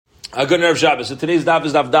Good Erev Shabbos. So today's daf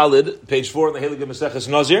is daf Dalid, page 4 in the Heilige Maseches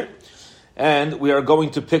Nazir, and we are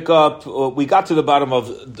going to pick up. We got to the bottom of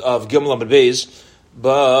Gimel Amud Beis,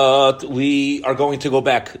 but we are going to go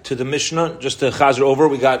back to the Mishnah just to chazer over.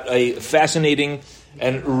 We got a fascinating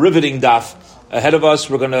and riveting daf ahead of us.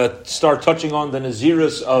 We're going to start touching on the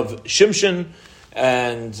Naziris of Shimshon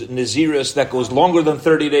and Naziris that goes longer than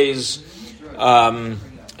 30 days.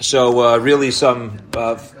 So really some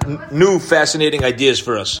new fascinating ideas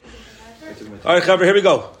for us. All right, Chaver, here we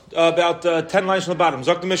go. About 10 lines from the bottom.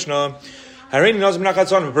 Zok the Mishnah. If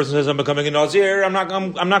a person says, I'm becoming a Nazir, I'm not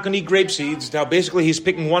going to eat grape seeds. Now, basically, he's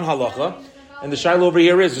picking one halacha. And the shiloh over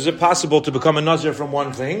here is it possible to become a Nazir from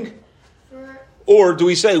one thing? Or do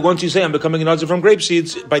we say, once you say, I'm becoming a Nazir from grape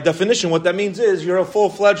seeds, by definition, what that means is you're a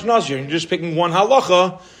full-fledged Nazir. And you're just picking one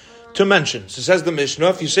halacha to mention. So says the Mishnah,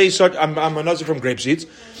 if you say, I'm a Nazir from grape seeds,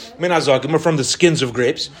 or from the skins of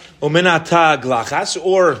grapes, or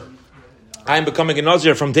I'm becoming a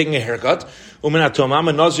Nazir from taking a haircut. I'm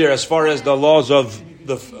a Nazir as far as the laws of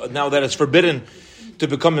now that it's forbidden to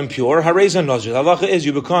become impure. Hareza Nazir. The halacha is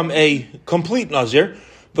you become a complete Nazir.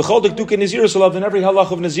 And every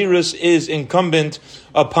halacha of Naziris is incumbent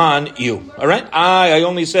upon you. All right? I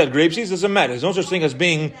only said grape seeds doesn't matter. There's no such thing as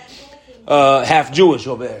being half Jewish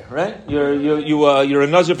over there, right? You're a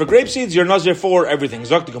Nazir for grape seeds. You're a Nazir for everything.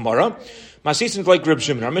 Zok the Gemara. Masisin like Reb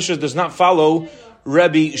Shimon. Our Mishnah does not follow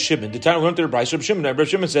Rabbi Shimon. The time we learned the Rabbi Shimon. Rabbi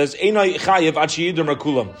Shimon says, "Einai chayev ad sheyidur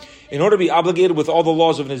merkulam." In order to be obligated with all the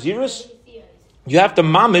laws of Naziris, you have to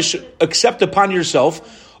mamish accept upon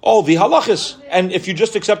yourself all the halachas. And if you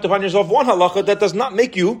just accept upon yourself one halacha, that does not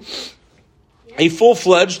make you a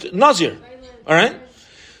full-fledged Nazir. All right.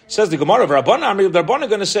 Says the Gemara of Rabbanan. The Rabbanan are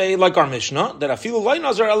going to say, like our Mishnah, that afilu loy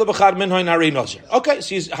Nazir ela b'chad min hoin harei Nazir. Okay, so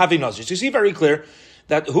he's having Nazir. So you see very clear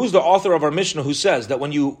that who's the author of our Mishnah who says that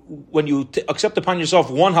when you accept upon yourself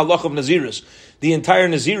one halach of Naziris, the entire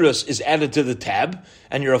Naziris is added to the tab,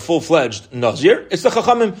 and you're a full-fledged Nazir? It's the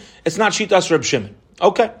Chachamim, it's not Shitas Reb Shimon.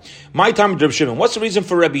 Okay, my time with Reb Shimon. What's the reason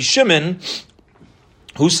for Rabbi Shimon,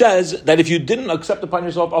 who says that if you didn't accept upon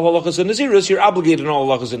yourself all halachas in Naziris, you're obligated on all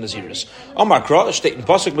halachas in Naziris? Amar Kra, state in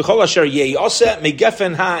Pasuk, B'chol asher ye'aseh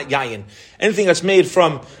megefen ha-yayin. Anything that's made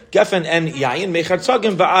from gefen and yayin,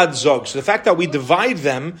 mechartzagim va'ad zog. So the fact that we divide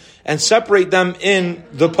them and separate them in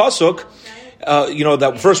the Pasuk,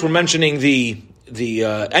 that first we're mentioning the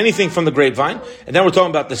anything from the grapevine, and then we're talking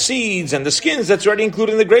about the seeds and the skins that's already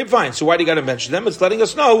included in the grapevine. So why do you got to mention them? It's letting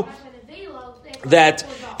us know that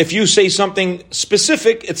if you say something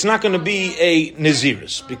specific, it's not going to be a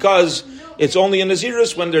Naziris, because it's only a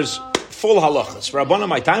Naziris when there's full halachas. For Rabbanan,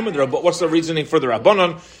 my time with what's the reasoning for the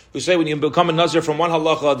Rabbanan who say when you become a Nazir from one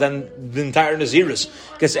halacha, then the entire Naziris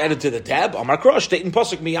gets added to the tab? Amar Krosh, Teitin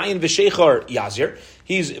Pasuk miyayin v'sheichar yazir.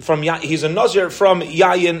 He's a Nazir from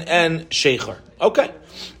yayin and sheichar. Okay.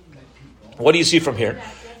 What do you see from here?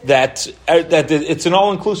 That it's an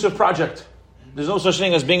all-inclusive project. There's no such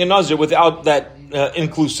thing as being a Nazir without that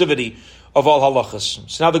inclusivity of all halachas.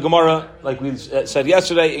 So now the Gemara, like we said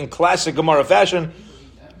yesterday, in classic Gemara fashion,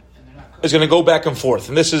 is going to go back and forth.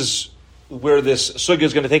 And this is where this sugya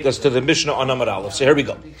is going to take us to the Mishnah on Amar Aleph. So here we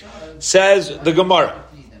go. Says the Gemara.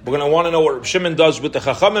 We're going to want to know what Reb Shimon does with the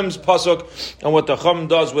Chachamim's pasuk and what the Chacham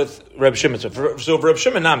does with Reb Shimon. So for Reb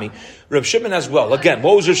Shimon Nami, Reb Shimon as well. Again,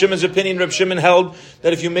 what was Reb Shimon's opinion? Reb Shimon held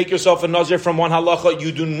that if you make yourself a Nazir from one halacha,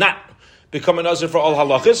 you do not become a Nazir for all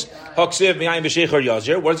halachas. Haksiv miyayin v'sheichar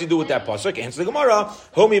yazir. What does he do with that pasuk? Answer the Gemara.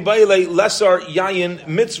 Homi baile lesar yayin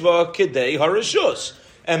mitzvah kidei harishus.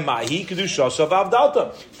 And mahi kedushas of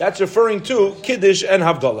avdalta. That's referring to kiddush and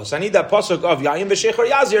havdalah. So I need that pasuk of yayin v'sheichar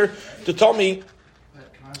yazir to tell me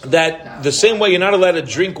that the same way you're not allowed to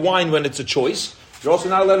drink wine when it's a choice, you're also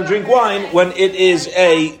not allowed to drink wine when it is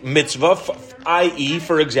a mitzvah, i.e.,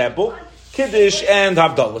 for example, Kiddush and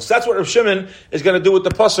Havdalah. So that's what Rav Shimon is going to do with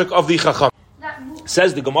the pasuk of the Chacham.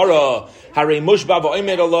 Says the Gemara, Harei Mushba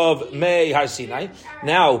v'oimed alav mei Har Sinai.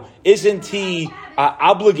 Now, isn't he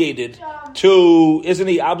obligated to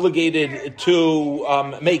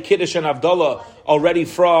make Kiddush and Havdalah already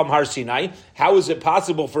from Har Sinai? How is it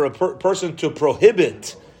possible for a person to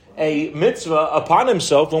prohibit a mitzvah upon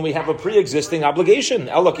himself when we have a pre-existing obligation?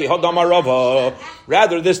 Rather,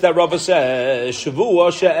 this that Rava says,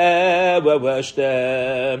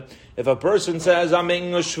 if a person says, I'm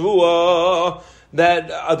making a shvuah,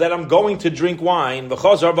 that I'm going to drink wine,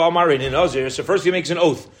 so first he makes an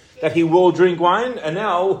oath that he will drink wine, and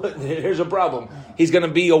now here's a problem. He's going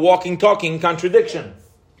to be a walking, talking contradiction,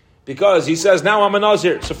 because he says, now I'm a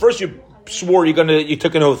Nazir. So first you swore you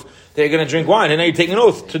took an oath that you're going to drink wine, and now you're taking an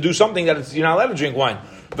oath to do something that you're not allowed to drink wine.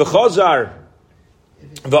 V'chazar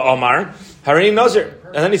the Omar, Harini Nazir.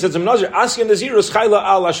 And then he says, Nazir, Asya Nazirus Chayla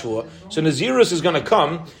al Shvua. So Nazirus is going to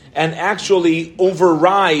come and actually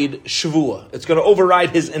override Shvua. It's going to override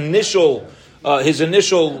his initial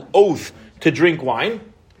oath to drink wine.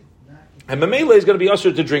 And Mamela is going to be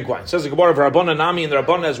usher to drink wine. It says the Gemara of Rabbana Nami and the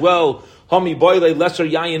Rabbana as well, Hami Boile Lesser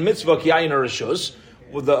Yayin Mitzvah Yayin Arishus.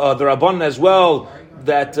 The Rabbana as well,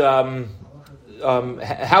 that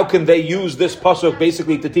how can they use this pasuk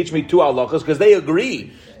basically to teach me two halachas? Because they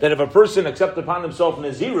agree that if a person accepts upon himself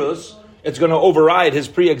Nazirus, it's going to override his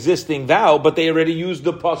pre-existing vow, but they already used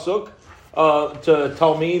the pasuk to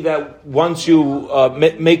tell me that once you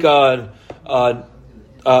make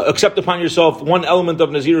accept upon yourself one element of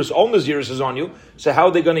Nazirus, all Nazirus is on you. So how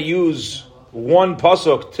are they going to use one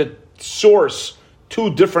pasuk to source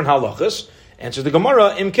two different halachas? Answers the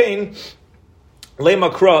Gemara, Imkain,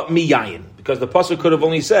 Lemakra mi yayin. Because the pasuk could have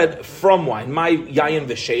only said from wine. My yayin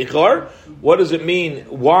v'sheichar. What does it mean?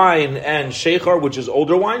 Wine and sheichar, which is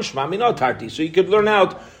older wine. Shma mina tarti. So you could learn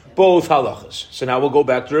out both halachas. So now we'll go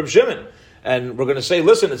back to Reb Shimon. And we're going to say,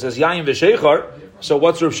 listen, it says yayin v'sheichar. So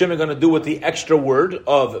what's Reb Shimon going to do with the extra word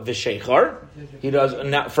of v'sheichar? He does,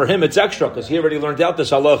 now for him it's extra, because he already learned out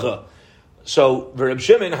this halacha. So Reb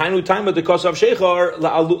Shimon, Hainu Taima the Kosav Sheichar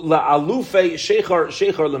la'alufe Sheichar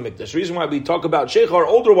lemikdash. The reason why we talk about Sheichar,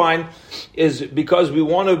 older wine, is because we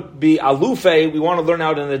want to be alufe. We want to learn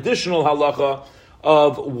out an additional halacha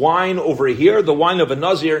of wine over here, the wine of a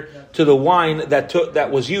Nazir, to the wine that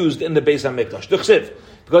was used in the Beis Hamikdash. D'chsiv,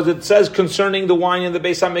 because it says concerning the wine in the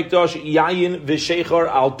Beis Hamikdash, Yayin v'Sheichar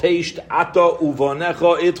al teisht ata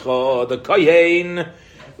uvanecha itcha. The Kayin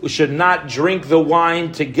should not drink the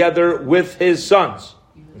wine together with his sons.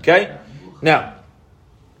 Okay? Now,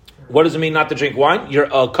 what does it mean not to drink wine? Your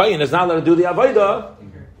Kayin is not allowed to do the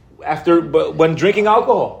Avodah when drinking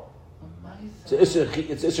alcohol. It's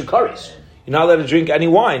Isser Karis. You're not allowed to drink any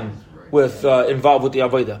wine with involved with the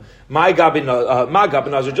Avodah. My Gabi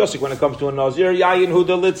Nazir, just like when it comes to a Nazir, Yayin Hu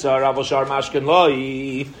de Litzar, Avoshar Mashkin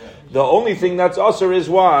Loi. The only thing that's Asr is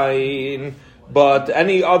wine, but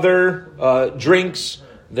any other drinks,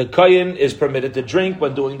 the Kayin is permitted to drink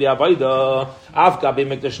when doing the Avodah. Afka be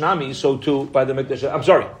Mikdash Nami, so too by the Mikdash. I'm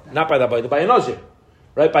sorry, not by the Avodah, by a Nazir,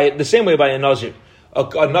 right? By the same way by a Nazir.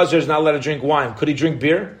 A Nazir is not allowed to drink wine. Could he drink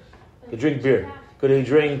beer? He could drink beer. Could he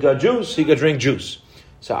drink juice? He could drink juice.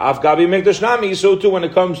 So Afka be Mikdash Nami, so too when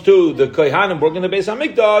it comes to the Kohanim working the Beis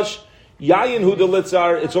Hamikdash, Yayin Hu de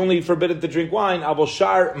Litzar, it's only forbidden to drink wine.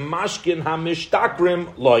 Avoshar Mashkin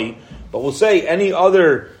Hamishtakrim Loi. But we'll say any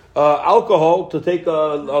other alcohol, to take a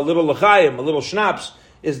little l'chaim, a little schnapps,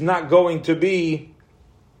 is not going to be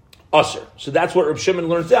usher. So that's what Reb Shimon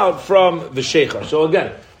learns out from v'sheichar. So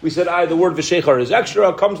again, we said the word v'sheichar is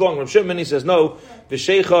extra. Comes along Reb Shimon, he says no,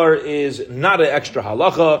 v'sheichar is not an extra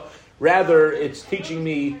halacha. Rather, it's teaching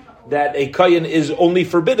me that a kayin is only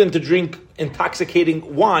forbidden to drink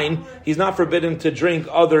intoxicating wine. He's not forbidden to drink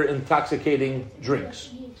other intoxicating drinks.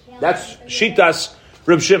 That's shitas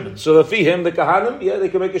Reb Shimon. So the him, the Kahanim, they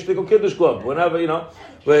can make a shtickle kiddush club whenever,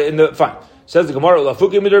 fine. Says the Gemara,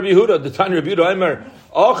 Lafukim mit Reb Yehuda, the Tanya Reb Yehuda, Aimer,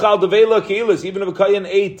 Ochal devela keilis, even if a kayin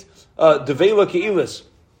ate devela keilis,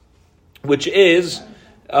 which is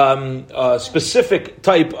a specific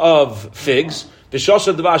type of figs,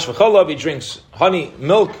 V'shasha devash v'chalav, he drinks honey,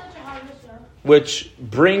 milk, which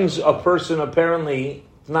brings a person apparently,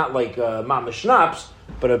 not like mama schnapps,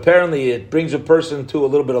 but apparently it brings a person to a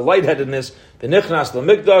little bit of lightheadedness. The nichnas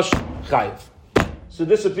l'mikdash chayiv. So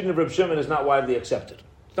this opinion of Reb Shimon is not widely accepted.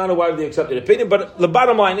 It's not a widely accepted opinion, but the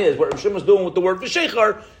bottom line is what Reb Shimon is doing with the word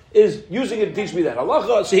v'sheichar is using it to teach me that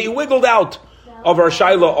halacha. So he wiggled out of our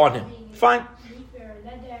shaila on him. Fine.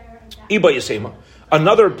 Iba Yisema.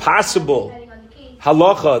 Another possible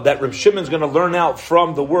halacha that Reb Shimon is going to learn out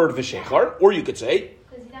from the word v'sheichar, or you could say,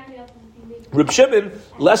 Reb Shimon,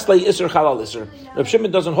 less lay iser halal iser. Reb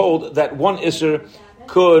Shimon doesn't hold that one iser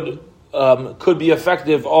could be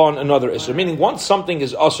effective on another iser. Meaning, once something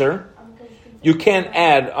is usher, you can't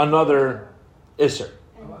add another iser.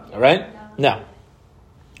 All right? Now,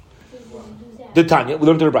 the Tanya, we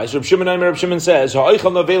learned to the Bryce. Reb Shimon says,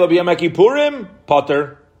 "Ha'oichal nevela b'yom kippurim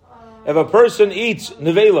pater." If a person eats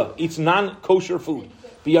nevela, eats non-kosher food,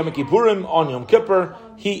 b'yom kippurim on Yom Kippur,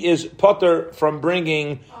 he is pater from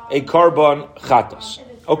bringing a korban chatas.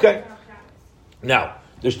 Okay? Now,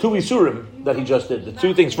 there's two isurim that he just did. The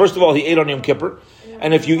two things. First of all, he ate on Yom Kippur,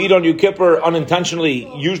 and if you eat on Yom Kippur unintentionally,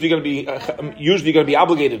 usually going to be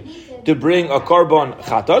obligated to bring a korban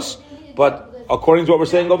chatas. But according to what we're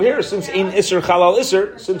saying over here, since ein iser halal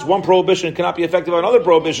iser, since one prohibition cannot be effective on another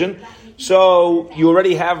prohibition, so you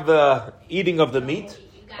already have the eating of the meat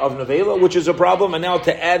of Nevela, which is a problem, and now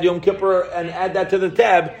to add Yom Kippur and add that to the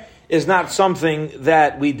tab is not something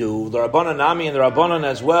that we do. The Rabbanan Nami and the Rabbanan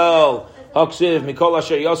as well. Haksiv, Mikol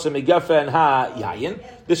Asher Yosem, Migefe, and Ha Yayin.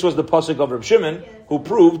 This was the pasuk of Reb Shimon, who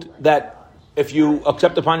proved that if you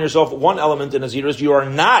accept upon yourself one element in Naziris, you are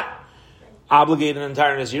not obligated an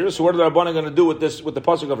entire Nazirus. So what are the Rabbanan going to do with this, with the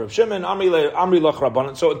pasuk of Reb Shimon? Amri Lach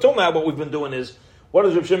Rabbanan. So until now, what we've been doing is, what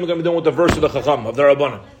is Reb Shimon going to be doing with the verse of the Chacham, of the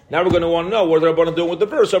Rabbanan? Now we're going to want to know what are the Rabbanan doing with the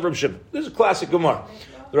verse of Reb Shimon. This is classic Gemara.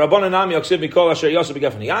 The Rabbanan Nami Yaksiv Mikol Asher Yosef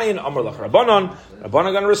B'Gefen Yayin Amar Lach Rabbanan.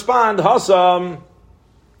 Rabbanan going to respond Hasam.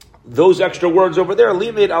 Those extra words over there,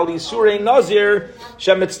 Limit Al Yisurei Nazir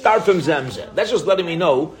Shemitztarfim Zemzeh. That's just letting me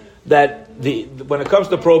know that when it comes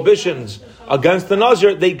to prohibitions against the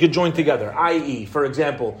Nazir, they could join together. I.e., for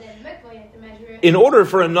example, in order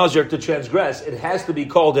for a Nazir to transgress, it has to be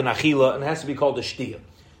called an Achila and it has to be called a Shtiyah.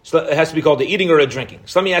 So it has to be called a eating or a drinking.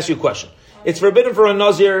 So let me ask you a question. It's forbidden for a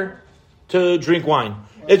Nazir to drink wine.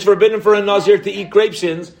 It's forbidden for a Nazir to eat grape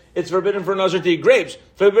skins. It's forbidden for a Nazir to eat grapes.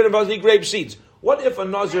 It's forbidden for a Nazir to eat grape seeds. What if a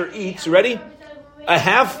Nazir eats, ready, a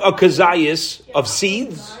half a kazayas of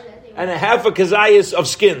seeds and a half a kazayas of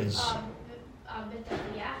skins?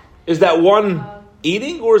 Is that one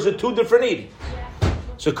eating or is it two different eating?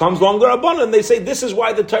 So it comes along the Rabbanan and they say this is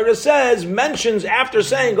why the Torah mentions after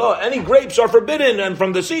saying, oh, any grapes are forbidden and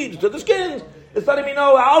from the seeds to the skins, it's letting me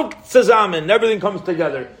know out tzazamin, everything comes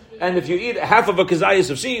together. And if you eat half of a kazayas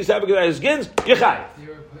of seeds, half a kazayas of skins,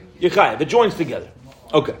 yichai. It joins together.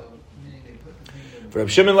 Okay. For Reb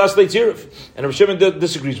Shimon, lastly, tziruf. And Reb Shimon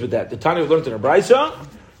disagrees with that. The Tanya learned in a Brisa.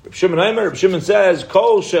 Reb Shimon says,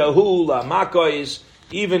 Kol shehu la makois,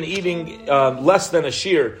 even eating less than a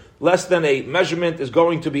shear, less than a measurement, is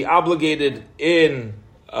going to be obligated in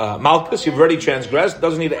Malchus. You've already transgressed.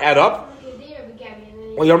 Doesn't need to add up.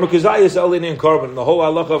 Well, Yarma Kazayas Elin and Carbon. The whole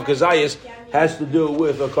halacha of Kazayas has to do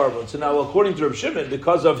with a carbon. So now, according to Reb Shimon,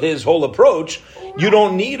 because of his whole approach, you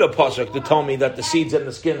don't need a pasuk to tell me that the seeds and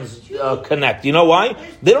the skins connect. You know why?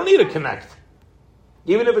 They don't need to connect.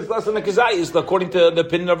 Even if it's less than a Kazayas, according to the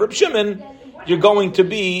opinion of Reb Shimon, you're going to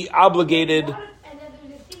be obligated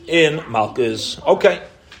in Malchus. Okay.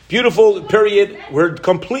 Beautiful, period. We're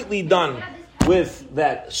completely done with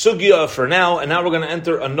that sugya for now, and now we're going to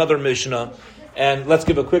enter another Mishnah. And let's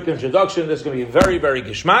give a quick introduction. This is going to be very, very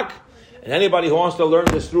gishmak. And anybody who wants to learn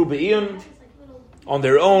this through Be'iyun, on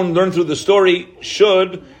their own, learn through the story,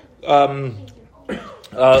 should learn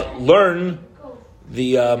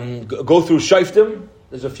the, go through Shaiftim.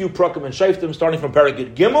 There's a few prakim in Shaiftim, starting from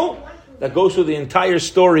Paragid Gimel, that goes through the entire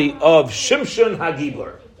story of Shimshon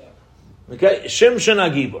HaGibor. Okay? Shimshon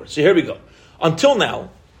HaGibor. So here we go. Until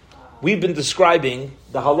now, we've been describing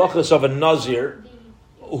the halachas of a Nazir,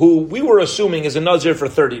 who we were assuming is a Nazir for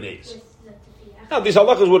 30 days. Now, these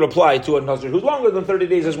halachas would apply to a Nazir who's longer than 30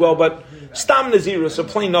 days as well, but Stam Nazirus, a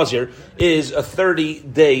plain Nazir, is a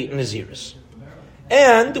 30-day Nazirus.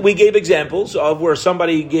 And we gave examples of where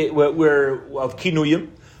somebody, of kinuyim,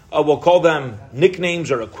 we'll call them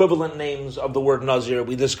nicknames or equivalent names of the word Nazir.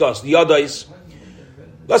 We discussed the Yadais.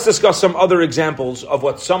 Let's discuss some other examples of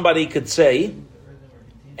what somebody could say,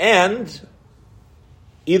 and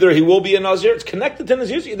either he will be a Nazir, it's connected to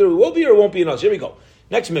Nazir, either he will be or won't be a Nazir. Here we go.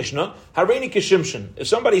 Next Mishnah, Hareini Kishimshon. If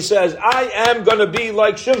somebody says, I am going to be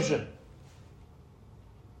like Shimshon.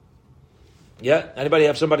 Yeah? Anybody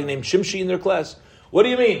have somebody named Shimshi in their class? What do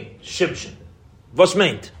you mean, Shimshon? Was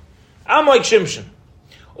meint? I'm like Shimshon.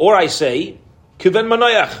 Or I say, Kiven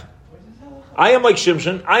Manayach. I am like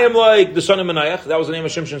Shimshon. I am like the son of Manayach. That was the name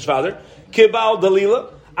of Shimshon's father. Kibal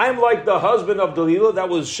Dalila. I am like the husband of Dalila. That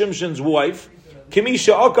was Shimshon's wife.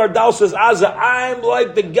 Kimisha Akar Dal says, Aza. I'm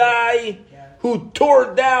like the guy who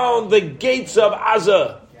tore down the gates of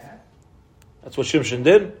Azza. That's what Shimshon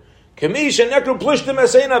did. Kamisha Nekru Plishtim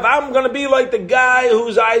Eseinav. I'm going to be like the guy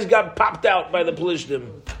whose eyes got popped out by the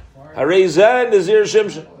Plishtim. Harezah Nazir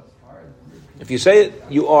Shimshon. If you say it,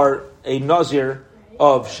 you are a Nazir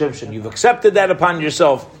of Shimshon. You've accepted that upon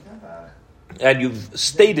yourself, and you've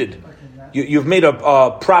stated, you've made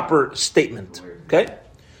a proper statement. Okay?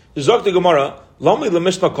 Zok the Gemara, Lomi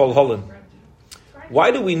leMishnah Kol Holin.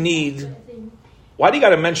 Why do you got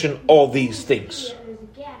to mention all these things?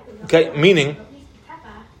 Okay, meaning,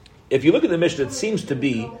 if you look at the Mishnah, it seems to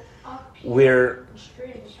be where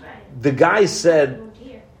the guy said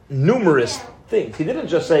numerous things. He didn't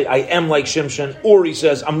just say, I am like Shimshon, or he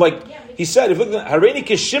says, I'm like, he said, if you look at Hareini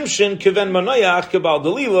Kishimshon, Kiven Manayach, Kibal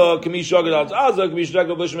Dalila, Kamish Yagad Al Azza, Kamish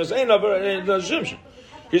Yagad Lishmas Shimshon.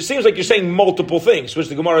 It seems like you're saying multiple things, which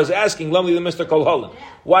the Gemara is asking, Lamli the Mr. Kol Holin.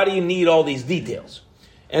 Why do you need all these details?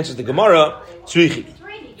 Answers the Gemara, Tzrichi.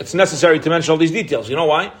 It's necessary to mention all these details. You know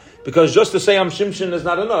why? Because just to say I'm Shimshon is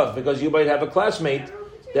not enough, because you might have a classmate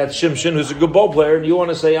that's Shimshon who's a good ball player, and you want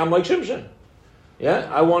to say I'm like Shimshon. Yeah,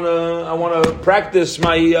 I want to practice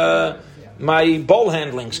my my ball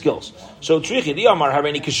handling skills. So Trichi di Amar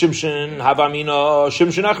Hareini Kishimshon Havamina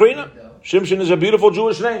Shimshon Achrina. Shimshon is a beautiful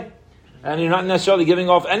Jewish name, and you're not necessarily giving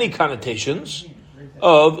off any connotations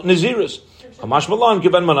of Nazirus. Hamash Malan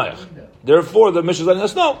Given Manayach. Therefore, the Mishnah is letting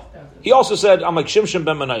us know. He also said, I'm like Shimshon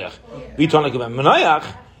ben Manayach. V'tonik ben Manayach.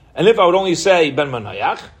 And if I would only say ben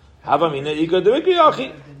Manayach, Havamina Ika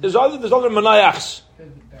Devikiyachi. There's other Manayachs.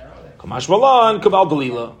 Kamash Malan Kabal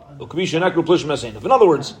Dalila. In other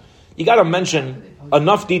words, you got to mention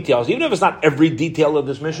enough details, even if it's not every detail of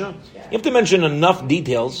this Mishnah. You have to mention enough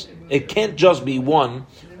details. It can't just be one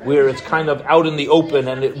where it's kind of out in the open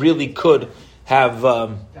and it really could have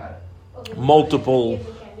multiple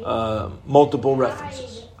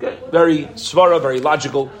references. Okay. Very svara, very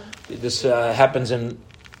logical. This happens in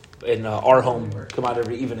our home. Come out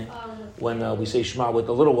every evening when we say Shema with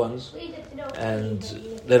the little ones, and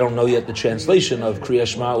they don't know yet the translation of Kriya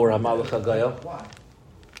Shema or Hamalach Hagaya.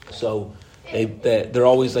 So they're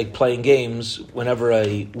always like playing games whenever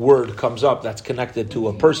a word comes up that's connected to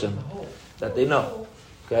a person that they know.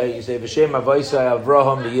 Okay, you say V'Shem Avaisai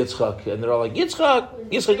Avraham Yitzchak, and they're all like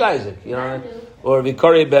Yitzchak Isaac, you know, or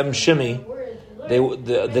Vikari Bem Shimi.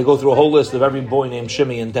 They go through a whole list of every boy named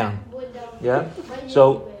Shimi in town. Yeah,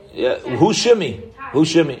 so who's Shimi?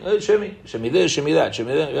 Who's Shimi? Shimi this, Shimi that,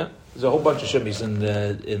 Shimi that. Yeah, there's a whole bunch of Shimis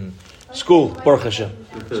in school, Baruch Hashem.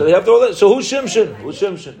 So they have to all that. So who's Shimshon? Who's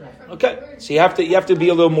Shimshon? Okay, so you have to be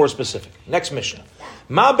a little more specific. Next Mishnah.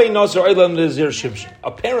 Ma bein Nazir Olam Nazir Shimshon.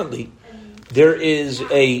 Apparently, there is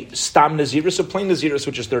a Stam Naziris, a plain Naziris,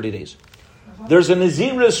 which is 30 days. There's a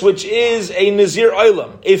Naziris, which is a Nazir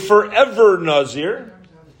Olam, a forever Nazir.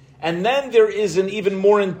 And then there is an even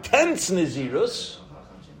more intense Naziris,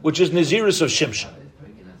 which is Naziris of Shimshon.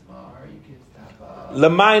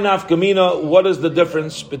 Lamai nafkamina, what is the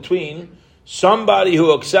difference between somebody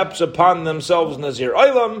who accepts upon themselves Nazir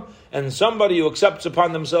Olam and somebody who accepts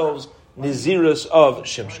upon themselves Naziris of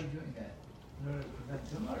Shimshon?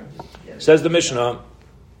 Says the Mishnah,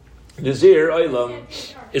 Nazir Olam,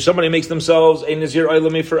 if somebody makes themselves a Nazir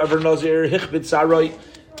Olam, a forever Nazir, hichbit sarai,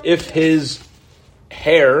 if his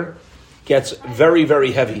hair gets very,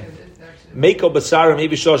 very heavy, Meiko basara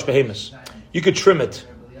maybe shosh behemis, you could trim it.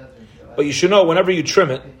 But you should know, whenever you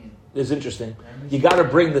trim it, it's interesting, you got to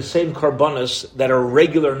bring the same karbanos that a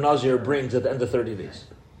regular Nazir brings at the end of 30 days.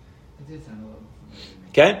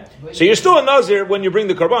 Okay? So you're still a Nazir when you bring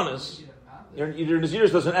the karbanos. Your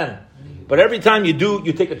Naziris doesn't end. But every time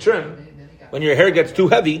you take a trim, when your hair gets too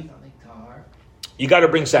heavy, you got to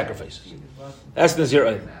bring sacrifices. That's Nazir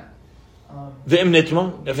Olam. The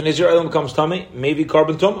Nitma, if a Nazir Olam becomes tummy, maybe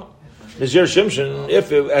carbon tuma. Nazir Shimshon,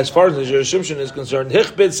 as far as Nazir Shimshon is concerned,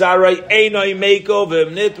 Hichbit Sarai, Einai Meiko,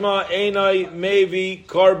 Vim Nitma, Einai Mevi,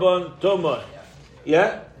 Carbon Tuma.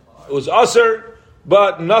 Yeah? It was Aser,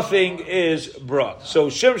 but nothing is brought. So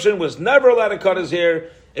Shimshon was never allowed to cut his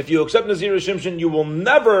hair. If you accept Nazir Shimshon, you will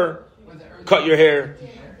never cut your hair.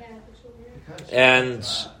 And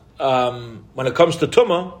when it comes to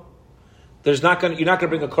Tuma, you're not going to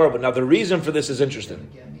bring a carbon. Now, the reason for this is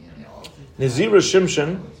interesting. Nazir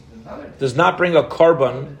Shimshon does not bring a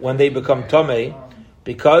carbon when they become tamei,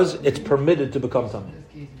 because it's permitted to become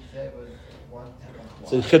tamei.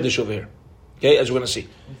 It's a chiddush over here. Okay, as we're going to see.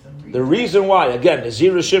 The reason why, again,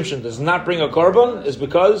 Nazir Shimshon does not bring a carbon is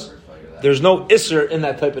because there's no isser in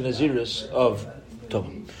that type of Naziris of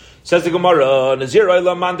tamei. Says the Gemara, Nazir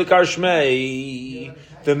Olam Mandikar Shmei.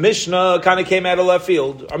 The Mishnah kind of came out of left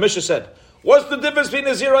field. Our Mishnah said, what's the difference between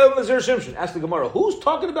Nazir Olam and Nazir Shimshon? Ask the Gemara, who's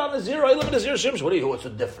talking about Nazir Olam and Nazir Shimshon? What's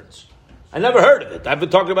the difference? I never heard of it. I've been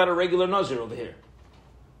talking about a regular Nazir over here.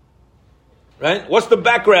 Right? What's the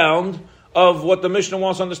background of what the Mishnah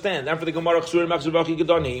wants to understand? After the Gemara, Chsur Machzubaki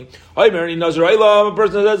Gedani, I marry Nazir Olam, a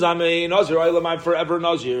person says, I'm a Nazir Olam, I'm forever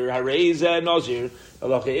Nazir. Harez Nazir. The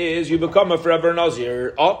halacha is, you become a forever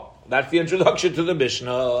Nazir. Oh, that's the introduction to the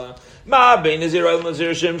Mishnah. Ma bein Nazir Olam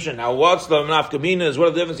Nazir Shimshon. Now, what's the nafkaminas? What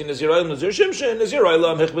are the difference between Nazir Olam Nazir Shimshon? Nazir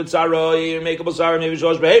Olam hichbit sarai, makeable sarai, maybe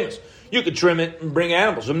shosh behemoths. You could trim it and bring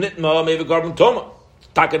animals. From nitma, maybe carbon toma.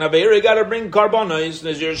 Taken aveira, you got to bring carbonis.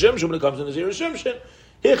 Nazir Shimshon, when it comes to Nazir Shimshon,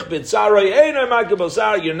 hichbit sarai, einay makeable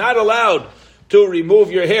sarai. You're not allowed to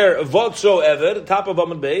remove your hair whatsoever. Top of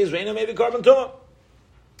Amud Beis, einay maybe carbon toma,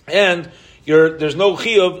 and there's no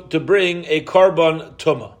chiyuv to bring a carbon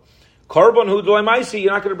toma. Carbon who do I maisi,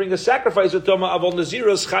 you're not going to bring a sacrifice of Toma avol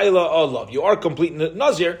Naziras Chayla Allah. You are complete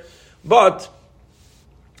Nazir, but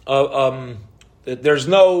there's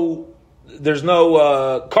no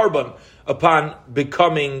carbon upon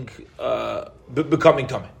becoming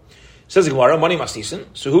Tameh. Says the Gemara, Mani Mastisen.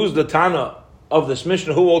 So who's the Tana of this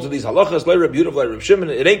Mishnah? Who holds these halachas? Like Reb Yehuda, like Reb Shimon.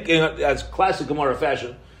 It ain't as classic Gemara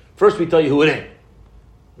fashion. First we tell you who it ain't.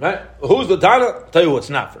 Right? Who's the Tana? Tell you who it's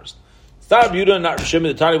not first. It's not Reb Yehuda, not Reb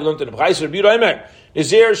Shimon. The Tana we learned in the B'chais. Reb Yehuda Aimer.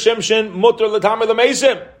 Nazir Shimshon mutter l'tamei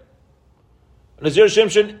l'meisim. Nazir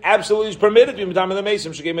Shimshon absolutely is permitted to be l'tamei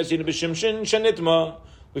l'meisim. Shegei Metzina b'Shimshon shenitma.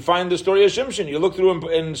 We find the story of Shimshon. You look through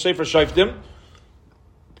in Sefer Shoftim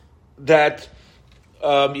that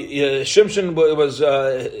Shimshon was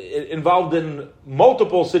involved in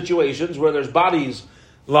multiple situations where there's bodies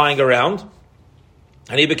lying around,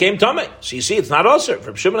 and he became tamei. So you see, it's not usher.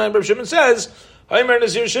 Reb Shimon says, "Haimer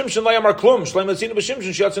Nazir Shimshon layamar klum shleim Metzina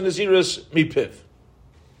b'Shimshon shiatza Naziris mipiv."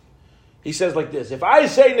 He says like this: if I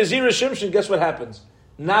say Nazir Shimshon, guess what happens?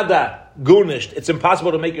 Nada, gunished. It's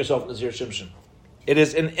impossible to make yourself Nazir Shimshon. It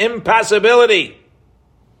is an impossibility.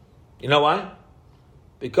 You know why?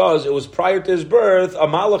 Because it was prior to his birth, a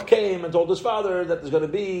malach came and told his father that there's going to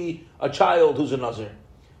be a child who's a Nazir.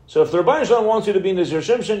 So if the Rebbeinu Shalom wants you to be Nazir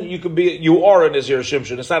Shimshon, you are a Nazir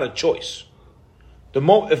Shimshon. It's not a choice.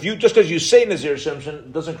 If you just because you say Nazir Shimshon,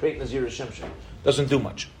 it doesn't create Nazir Shimshon. Doesn't do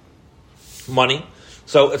much. Money.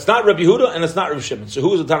 So it's not Reb Yehuda and it's not Reb Shimon. So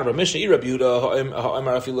who is the Tana of Mishnah? Reb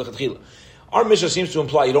Yehuda. Our Mishnah seems to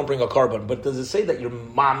imply you don't bring a carbon, but does it say that you're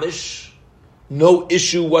mamish? No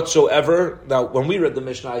issue whatsoever. Now, when we read the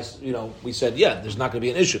Mishnah, we said, there's not going to be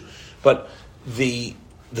an issue. But the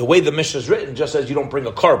way the Mishnah is written just says you don't bring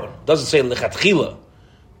a carbon. It doesn't say lechatchila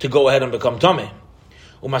to go ahead and become tamei.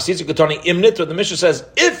 The Mishnah says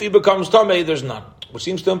if he becomes tamei, there's none, which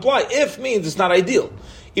seems to imply if means it's not ideal.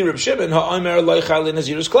 Reb Shimon no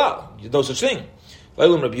such thing. But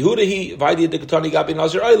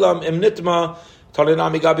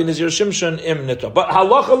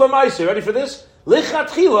halacha l'maaseh, ready for this?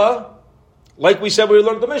 Lichatchila, like we said when we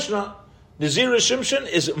learned the Mishnah, Nazir Shimshon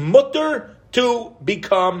is mutter to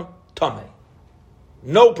become tamei.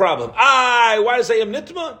 No problem. Why does I say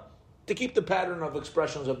nitma? To keep the pattern of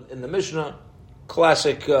expressions in the Mishnah,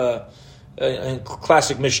 classic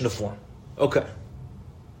Mishnah form. Okay.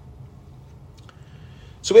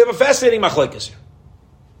 So we have a fascinating machlekes here.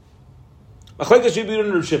 Machlekes Reb Yehuda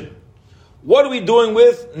and Reb Shimon. What are we doing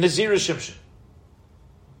with Nazir Shimshon?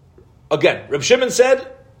 Again, Reb Shimon said,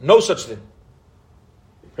 no such thing.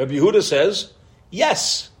 Reb Yehuda says,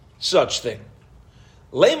 yes, such thing.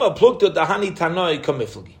 Lema plukta dahani tanoi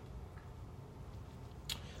kamiflagi.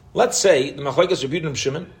 Let's say the machlekes Reb Yehuda and Reb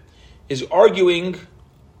Shimon is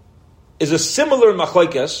a similar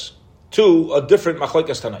machlekes to a different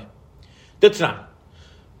machlekes tanoi. Ditnan.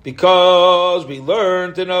 Because we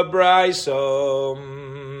learned in a brayso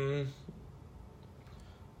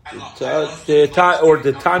or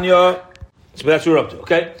the Tanya. So that's what we're up to,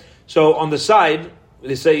 okay? So on the side,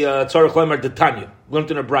 they say Tzarech Lemer the Tanya. Learned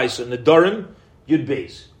in a brayso. In the Darim, Yud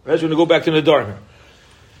Beis. Right? So we're going to go back to the Darim here.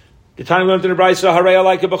 The Tanya learned in the brayso, Harei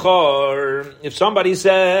like a bachar. If somebody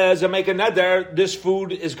says, I make a neder, this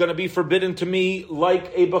food is going to be forbidden to me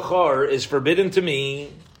like a bachar is forbidden to me.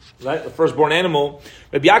 Right, the firstborn animal.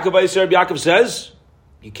 Rabbi Yaakov says,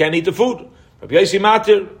 you can't eat the food. Rabbi Yosi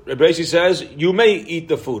Matir, Rabbi Yosi says, you may eat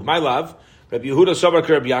the food. My love. Rabbi Yehuda Sabar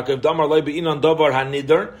Rabbi Yaakov, Damar Lei Be'inan Davar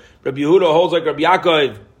HaNidar. Rabbi Yehuda holds like Rabbi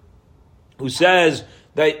Yaakov, who says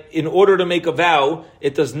that in order to make a vow,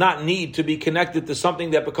 it does not need to be connected to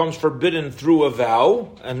something that becomes forbidden through a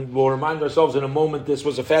vow. And we'll remind ourselves in a moment, this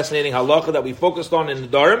was a fascinating halacha that we focused on in the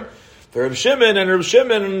Darim. For Reb Shimon and Reb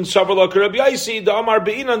Shimon, Shavalak Reb Yaisi, the Amar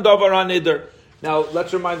Be'inan Davar HaNidar. Now,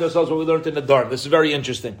 let's remind ourselves what we learned in the Darim. This is very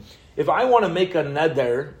interesting. If I want to make a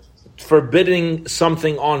neder forbidding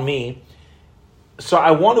something on me, so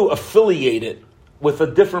I want to affiliate it with a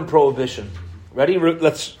different prohibition. Ready?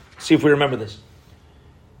 Let's see if we remember this.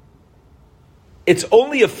 It's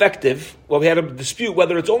only effective, we had a dispute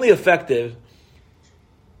whether it's only effective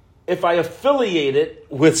if I affiliate it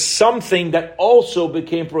with something that also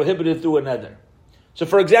became prohibited through a neder. So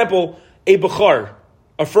for example, a bachar,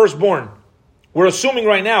 a firstborn, we're assuming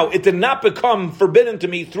right now it did not become forbidden to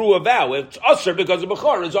me through a vow. It's usher because a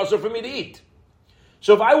bachar is usher for me to eat.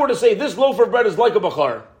 So if I were to say this loaf of bread is like a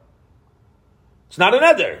bachar, it's not a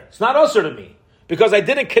neder. It's not usher to me because I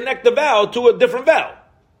didn't connect the vow to a different vow,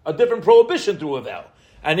 a different prohibition through a vow.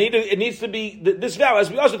 And it needs to be, this vow has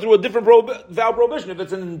to be usher through a different vow prohibition. If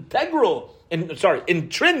it's an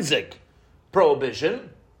intrinsic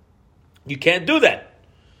prohibition, you can't do that.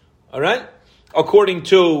 All right? According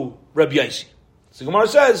to Rabbi Yaisi. So Gemara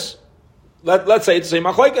says, let's say it's the same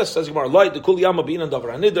machlekes. Says Gemara, light the kuliyama bein and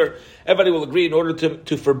davar hanidar. Everybody will agree in order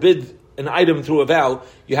to forbid an item through a vow,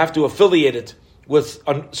 you have to affiliate it with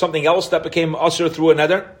something else that became usher through a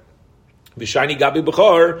neder. V'shani gabi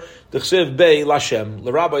b'chor d'chsiv bei lashem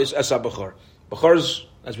l'rabbis esa b'chor. B'chor's,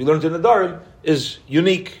 as we learned in the Darim, is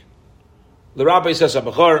unique. L'rabbis esa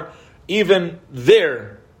b'chor. Even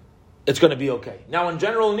there, it's going to be okay. Now, in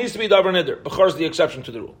general, it needs to be davar neder. B'chor is the exception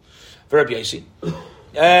to the rule. For Rabbi Yosi,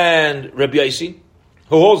 and Rabbi Yosi,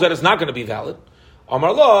 who holds that it's not going to be valid.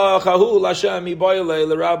 Amar lo chahu lashem iboyle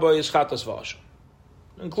l'rabbis chatas v'ashem.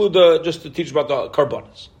 Include just to teach about the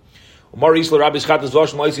karbanas. Why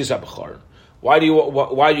do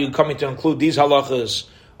you coming to include these halachas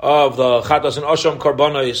of the chatas and asham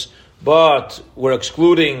karbanos, but we're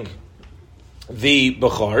excluding the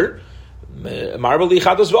bechar? Marbali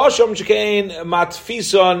chatas v'asham shekain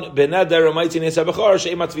matfison beneder umaytin esa bechar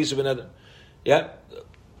she'im matfisu beneder. Yeah,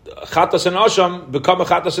 chatas and asham become a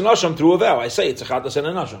chatas and asham through a vow. I say it's a chatas and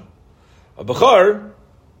an asham. A bechar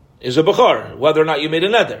is a bechar, whether or not you made a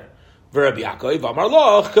neder. No, even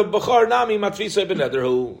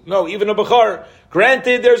a bechar.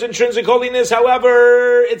 Granted, there's intrinsic holiness.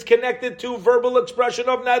 However, it's connected to verbal expression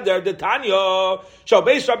of neder. The Tanya.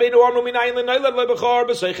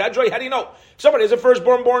 How do you know? Somebody is a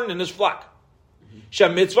firstborn born in his flock.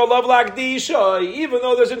 Even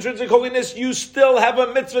though there's intrinsic holiness, you still have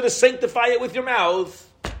a mitzvah to sanctify it with your mouth.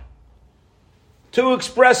 To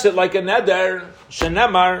express it like a neder.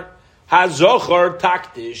 Shenemar. HaZochar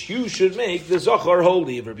taktish, you should make the Zochar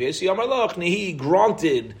holy. He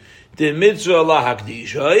granted the mitzvah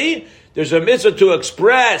lahakdish. There's a mitzvah to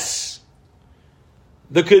express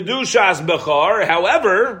the kedushas bechar.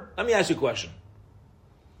 However, let me ask you a question.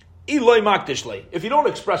 If you don't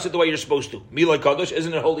express it the way you're supposed to, milay kadosh,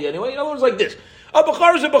 isn't it holy anyway? In other words, like this: a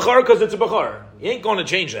bechar is a bechar because it's a bechar. You ain't going to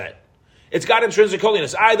change that. It's got intrinsic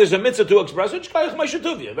holiness. There's a mitzvah to express it.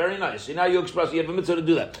 Very nice. Now you express it. You have a mitzvah to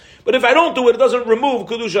do that. But if I don't do it, it doesn't remove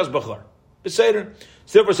Kedushas Bechar. Beseder.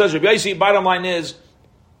 Therefore says Rabbi Yosi, bottom line is,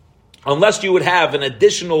 unless you would have an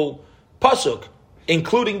additional pasuk,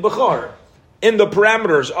 including Bechar, in the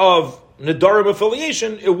parameters of Nedarim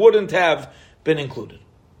affiliation, it wouldn't have been included.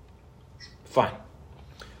 Fine.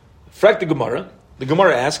 Frek the Gemara. The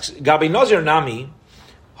Gemara asks, Gabi Nazir Nami,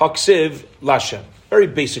 Haksiv Lashem. Very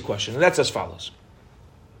basic question, and that's as follows.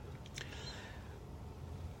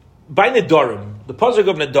 By Nedarim, the pasuk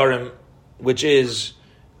of Nedarim, which is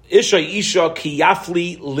Isha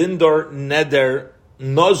Kiyafli Lindor Neder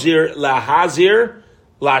Nazir Lahazir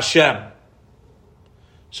Lashem.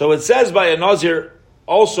 So it says by a Nazir,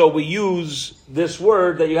 also we use this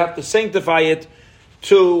word that you have to sanctify it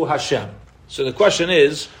to Hashem. So the question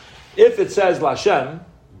is, if it says Lashem,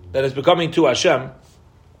 that is becoming to Hashem,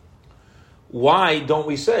 why don't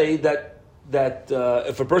we say that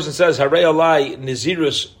if a person says Harei Alai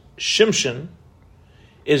Nizirus Shimshon,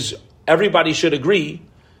 is everybody should agree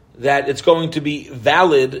that it's going to be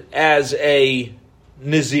valid as a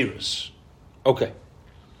Nizirus? Okay,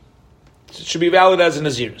 it should be valid as a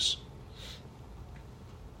Nizirus.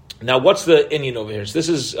 Now, what's the Indian over here? So this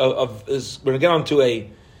is we're going to get on to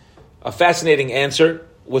a fascinating answer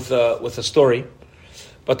with a story,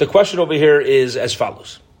 but the question over here is as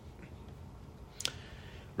follows.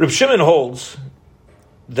 Reb Shimon holds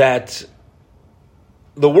that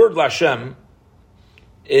the word Lashem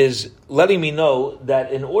is letting me know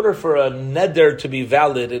that in order for a neder to be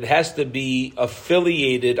valid, it has to be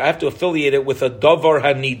affiliated. I have to affiliate it with a davar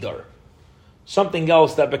hanidar, something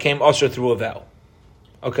else that became usher through a vow.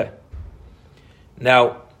 Okay.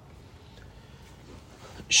 Now,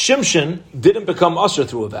 Shimshon didn't become usher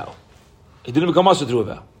through a vow. He didn't become usher through a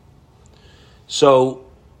vow. So,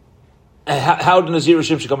 how did Nazir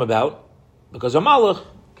Shimshon come about? Because a malach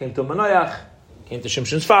came to Manoach, came to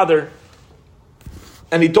Shimshon's father,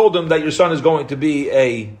 and he told him that your son is going to be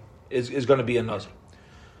a Nazir.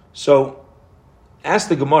 So, ask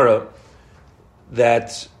the Gemara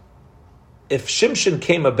that if Shimshon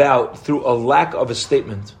came about through a lack of a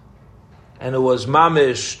statement, and it was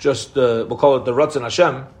mamish, just we'll call it the Ratzon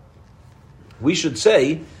Hashem, we should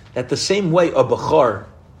say that the same way a bechar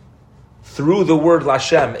through the word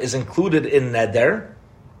Lashem is included in Neder,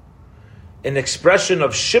 an expression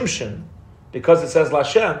of Shimshon, because it says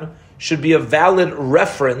Lashem, should be a valid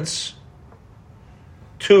reference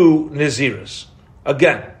to Nazirus.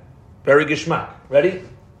 Again, very gishmak. Ready?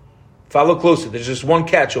 Follow closely. There's just one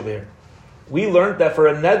catch over here. We learned that for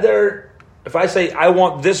a Neder, if I say, I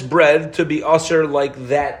want this bread to be usher like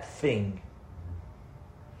that thing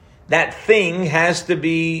has to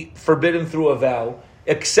be forbidden through a vow.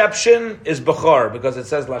 Exception is Bechar, because it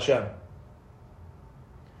says Lashem.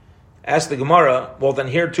 Ask the Gemara, well then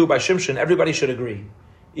here too by Shimshon, everybody should agree.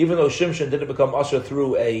 Even though Shimshon didn't become usher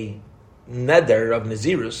through a neder of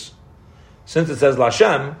Nazirus, Since it says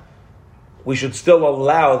Lashem, we should still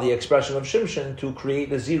allow the expression of Shimshon to create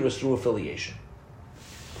Nazirus through affiliation.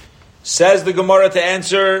 Says the Gemara to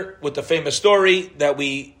answer with the famous story that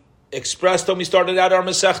we expressed when we started out our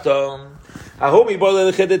Masechta.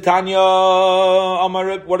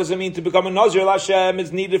 What does it mean to become a Nazir Lashem?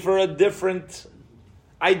 It's needed for a different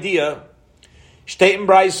idea. Shteitin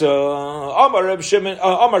Braisa, Amar Shimon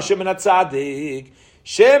HaTzadik.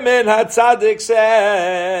 Shimon HaTzadik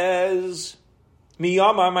says,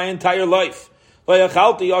 Miyama, my entire life, I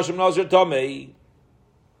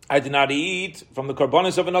did not eat from the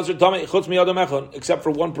karbonis of a Nazir Tamei, chutz miyadam echon, except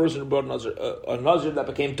for one person who brought a Nazir that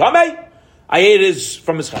became Tamei. I ate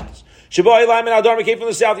from his chatas. Shaboy Lyman Adar came from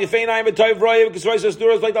the south. Yefein Ayim B'Toiv Royev Kisrois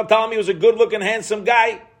Duras, like they'll tell me, he was a good-looking, handsome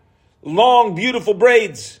guy, long, beautiful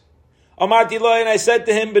braids. Amarti Lo, and I said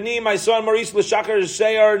to him, Beni, my son, Maurice L'Shachar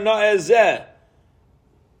Sheyar Na'ezeh.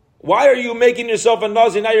 Why are you making yourself a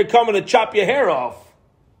Nazir? Now you're coming to chop your hair off.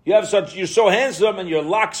 You're so handsome and your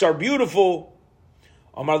locks are beautiful.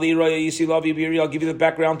 Amar Li Roya Yisi Lavi Biri, I'll give you the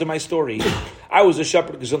background to my story. I was a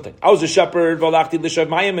shepherd, Valachti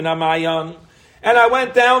L'Shamayim and Amayan. And I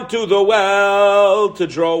went down to the well to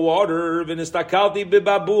draw water. V'nistakalti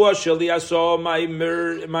b'babua sheli, I saw my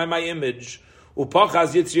image.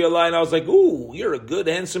 Upachaz Yitzri, and I was like, ooh, you're a good,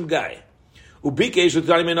 handsome guy. Ubikesh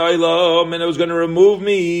l'tanim in oilam, and it was going to remove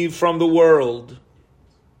me from the world.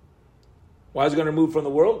 Why is it going to remove from the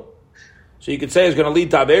world? So you could say it's going to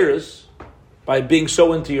lead to Averis by being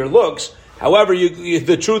so into your looks. However,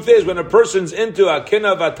 the truth is, when a person's into a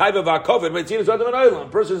kinav, a type of a kovid, a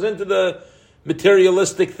person's into the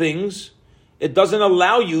materialistic things, it doesn't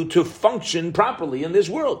allow you to function properly in this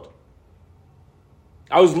world.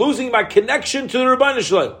 I was losing my connection to the Rebbeinu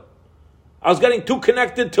Shalom. I was getting too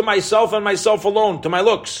connected to myself and myself alone, to my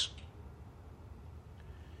looks.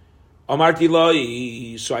 Amarti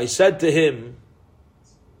Loi, so I said to him,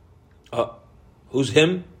 who's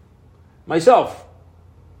him? Myself.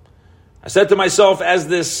 I said to myself as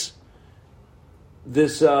this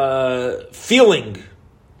feeling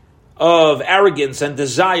of arrogance and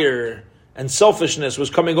desire and selfishness was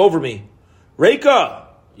coming over me. Reika,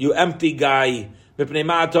 you empty guy. What are you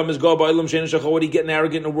getting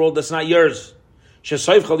arrogant in a world that's not yours? You're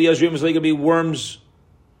going to be worms.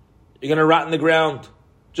 You're going to rot in the ground.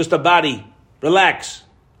 Just a body. Relax.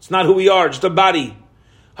 It's not who we are, just a body.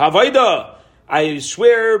 Havaida, I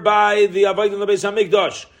swear by the Avaida in the Beis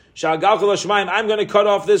HaMikdash, I'm going to cut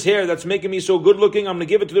off this hair that's making me so good looking. I'm going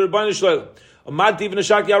to give it to the Rebbeinu Shalom.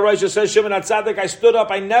 Says Shimon HaTzadik, I stood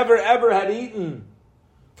up. I never ever had eaten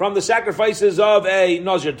from the sacrifices of a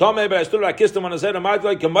Nazir Tomei, but I stood up, I kissed him on his head, and I was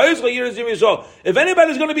like, if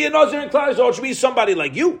anybody's going to be a Nazir in Klal Yisrael, it should be somebody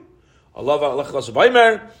like you.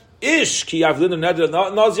 Ish ki avlin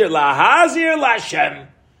Nazir lahazir lashem.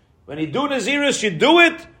 When you do Naziris, you do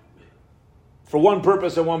it for one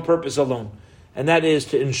purpose and one purpose alone, and that is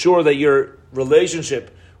to ensure that your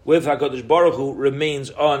relationship with HaKadosh Baruch Hu remains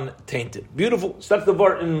untainted. Beautiful. Step the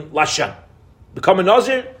bar in Lashem. Become a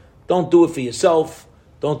Nazir. Don't do it for yourself.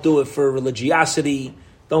 Don't do it for religiosity.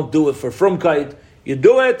 Don't do it for frumkeit. You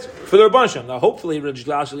do it for the Rebbeinu Shalom. Now, hopefully,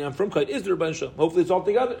 religiosity and frumkeit is the Rebbeinu Shalom. Hopefully, it's all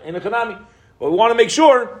together in a chanami. But we want to make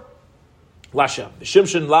sure. Lashem.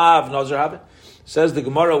 Shimshon lav Nazir have it. Says the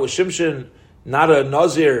Gemara with Shimshon, not a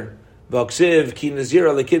Nazir. V'aksiv ki Nazir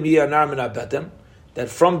alekim yi'anar min abetem. That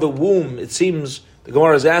from the womb, it seems the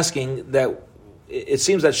Gemara is asking that it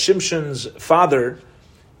seems that Shimshon's father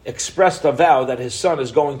expressed a vow that his son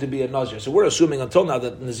is going to be a Nazir. So we're assuming until now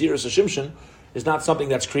that Nazirus of Shimshon is not something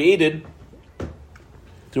that's created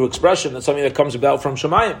through expression. That's something that comes about from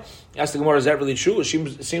Shemayim. Ask the Gemara, is that really true? It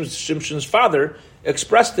seems Shimshon's father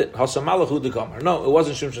expressed it. Hasamalachu dekamar. No, it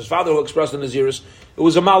wasn't Shimshon's father who expressed the Nazirus. It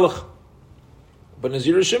was a Malach. But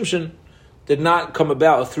Nazirus Shimshon did not come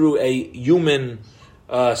about through a human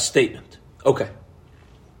statement. Okay.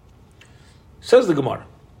 Says the Gemara.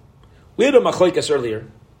 We had a machlokes earlier.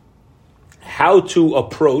 How to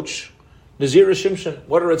approach Nazirus Shimshon?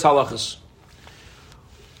 What are its halachas?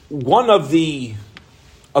 One of the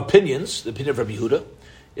opinions, the opinion of Rabbi Yehuda,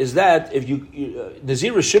 is that if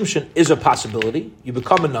Nazirus Shimshon is a possibility, you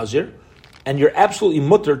become a Nazir, and you're absolutely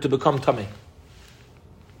mutter to become Tamei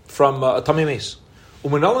from a Tamei Mace.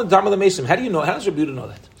 How do you know? How does Rabbi Yehuda know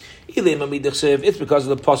that? It's because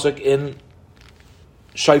of the pasuk in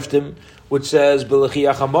Shoftim, which says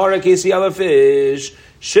B'lechiach hamara kesi alafish.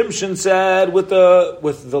 Shimshon said with the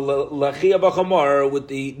lechia b'chamar, with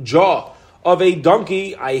the jaw of a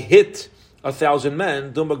donkey, I hit 1,000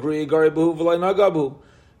 men.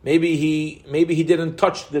 Maybe he didn't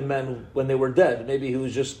touch the men when they were dead. Maybe he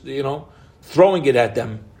was just throwing it at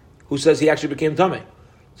them. Who says he actually became tamei?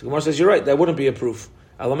 So Gemara says, you're right, that wouldn't be a proof.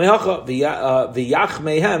 Alamehacha, v'yach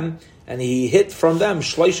mehem, and he hit from them,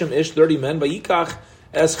 shleishim ish, 30 men, v'yikach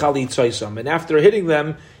es chalitzaisam. And after hitting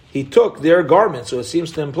them, he took their garments, so it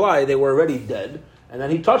seems to imply they were already dead, and then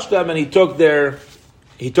he touched them and he took their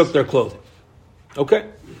clothing. Okay?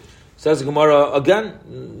 Says the Gemara, again,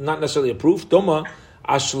 not necessarily a proof. Doma,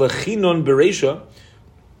 ashlechinon bereisha,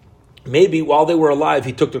 maybe while they were alive,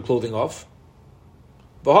 he took their clothing off.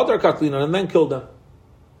 V'hadar katlinon, and then killed them.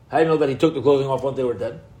 How do you know that he took the clothing off when they were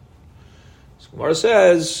dead? So Gemara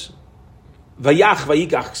says, vayach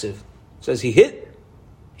vayikach ksiv. Says he hit,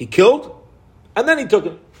 he killed, and then he took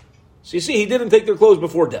it. So you see, he didn't take their clothes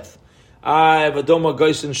before death. Vadoma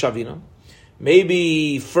geisin shavina.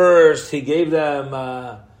 Maybe first he gave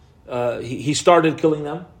them, he started killing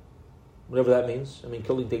them, whatever that means. I mean,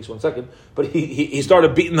 killing takes 1 second, but he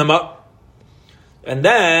started beating them up. And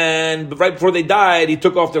then, right before they died, he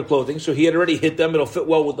took off their clothing, so he had already hit them, it'll fit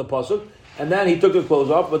well with the pasuk. And then he took their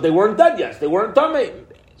clothes off, but they weren't dead yet, they weren't tamei.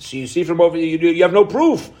 So you see from over, you have no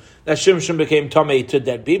proof that Shimshon became tamei to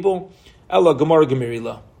dead people. Ella Gemara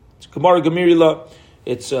Gemirila. It's Gemara Gemirila.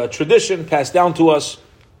 It's a tradition passed down to us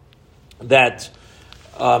that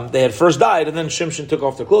they had first died, and then Shimshon took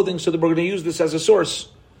off their clothing, so that we're going to use this as a source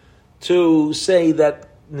to say that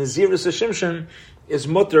Naziris Shimshon is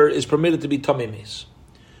mutter, is permitted to be tamei meis.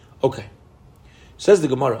 Okay. Says the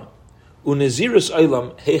Gemara, Unaziris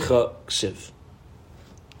Eilam Hecha Ksiv.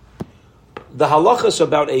 The halachas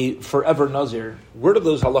about a forever Nazir, where do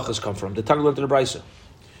those halachas come from? The Tana learned in the Brisa.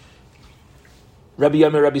 Rabbi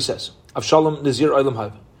Yamir Rabbi says, Avshalom Nazir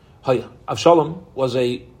Eilam Haya. Avshalom was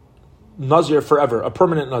a Nazir forever, a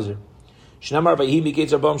permanent Nazir. Shnamar Vayhi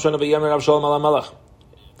Miketz Abam Shana Vayamir Avshalom Ala Malach.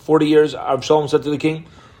 40 years, Avshalom said to the king,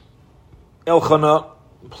 Elchana,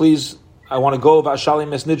 please, I want to go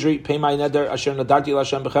Vashalim Es Nidri, pay my neder, Asher Nadarti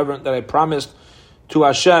Hashem Bechevron, that I promised to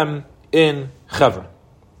Hashem in Chevron.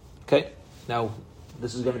 Okay? Now,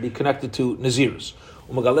 this is going to be connected to Nazirus.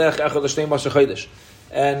 And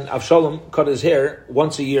Avshalom cut his hair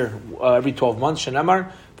once a year, every 12 months.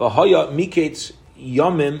 Shenamar, Vahaya Miketz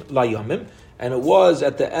Yamim La Yamim. And it was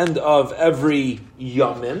at the end of every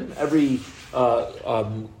Yamim, every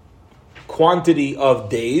quantity of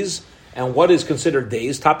days. And what is considered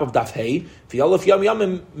days? Top of Daf Hey.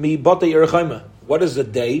 What is a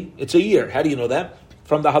day? It's a year. How do you know that?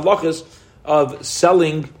 From the halachas of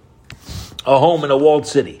selling a home in a walled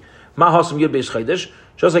city.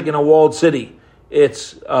 Just like in a walled city,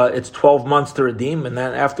 it's 12 months to redeem, and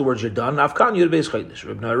then afterwards you're done.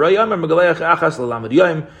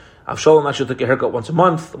 Avshalom actually took a haircut once a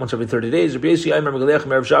month, once every 30 days. Because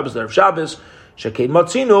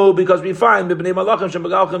we find and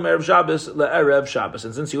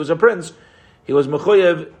since he was a prince, he was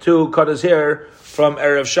mechuyev to cut his hair from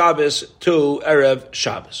Erev Shabbos to Erev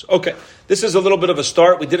Shabbos. Okay, this is a little bit of a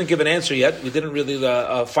start. We didn't give an answer yet. We didn't really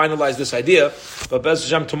finalize this idea. But Bez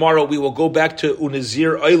Hashem, tomorrow we will go back to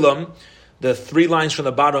Unazir Eilam, the 3 lines from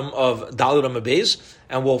the bottom of Dalit Amud Beis,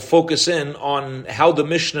 and we'll focus in on how the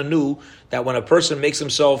Mishnah knew that when a person makes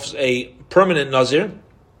himself a permanent Nazir,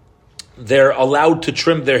 they're allowed to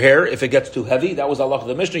trim their hair if it gets too heavy. That was the halach of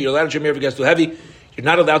the Mishnah. You're allowed to trim your hair if it gets too heavy. You're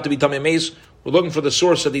not allowed to be tamei meis. We're looking for the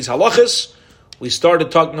source of these halachas. We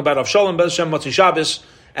started talking about Avshalom Bez Hashem Motzei Shabbos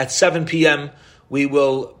at 7 p.m. We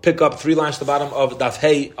will pick up 3 lines to the bottom of Daf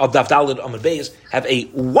Dalit Amud Beis. Have a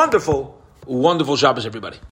wonderful, wonderful Shabbos, everybody.